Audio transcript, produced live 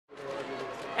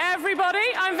everybody.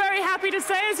 I'm very happy to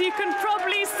say, as you can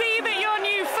probably see, that your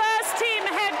new first-team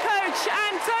head coach,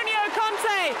 Antonio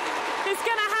Conte, is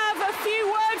going to have a few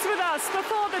words with us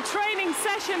before the training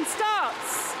session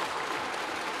starts.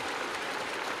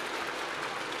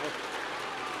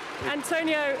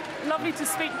 Antonio, lovely to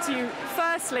speak to you.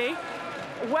 Firstly,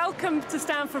 welcome to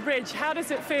Stamford Bridge. How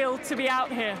does it feel to be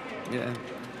out here? Yeah,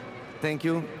 thank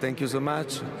you so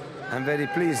much. I'm very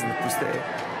pleased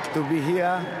to be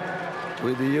here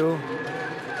with you,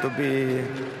 to be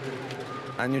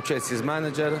a new Chelsea's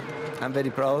manager. I'm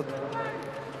very proud.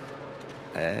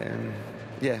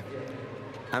 Yeah,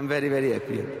 I'm very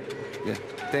happy. Yeah,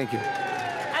 thank you.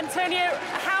 Antonio,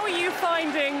 how are you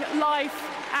finding life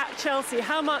at Chelsea?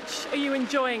 How much are you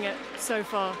enjoying it so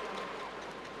far?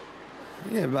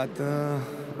 Yeah, but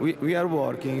we are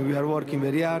working. We are working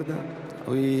very hard.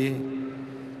 We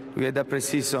had a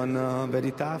pre-season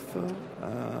very tough,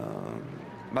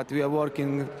 but we are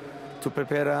working to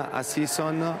prepare a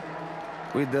season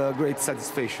with great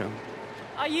satisfaction.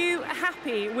 Are you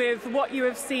happy with what you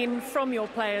have seen from your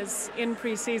players in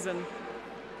pre-season?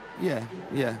 Yeah,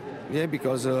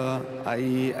 because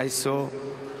I saw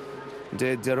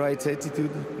the right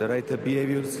attitude, the right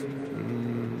behaviors,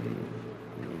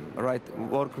 right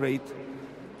work rate.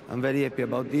 I'm very happy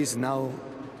about this. Now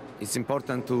it's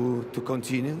important to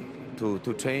continue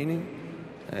to training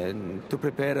and to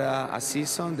prepare a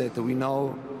season that we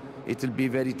know it will be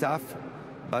very tough,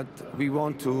 but we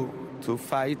want to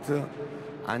fight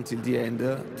until the end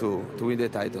to win the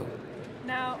title.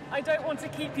 Now, I don't want to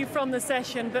keep you from the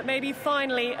session, but maybe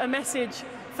finally a message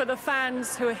for the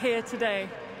fans who are here today.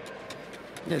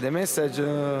 Yeah, the message,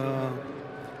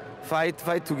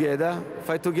 fight together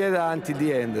until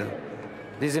the end.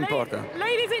 This is important.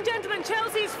 Ladies and gentlemen,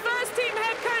 Chelsea's first-team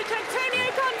head coach,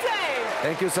 Antonio Conte.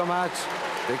 Thank you so much.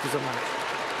 Thank you so much.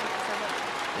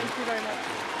 Thank you very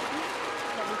much.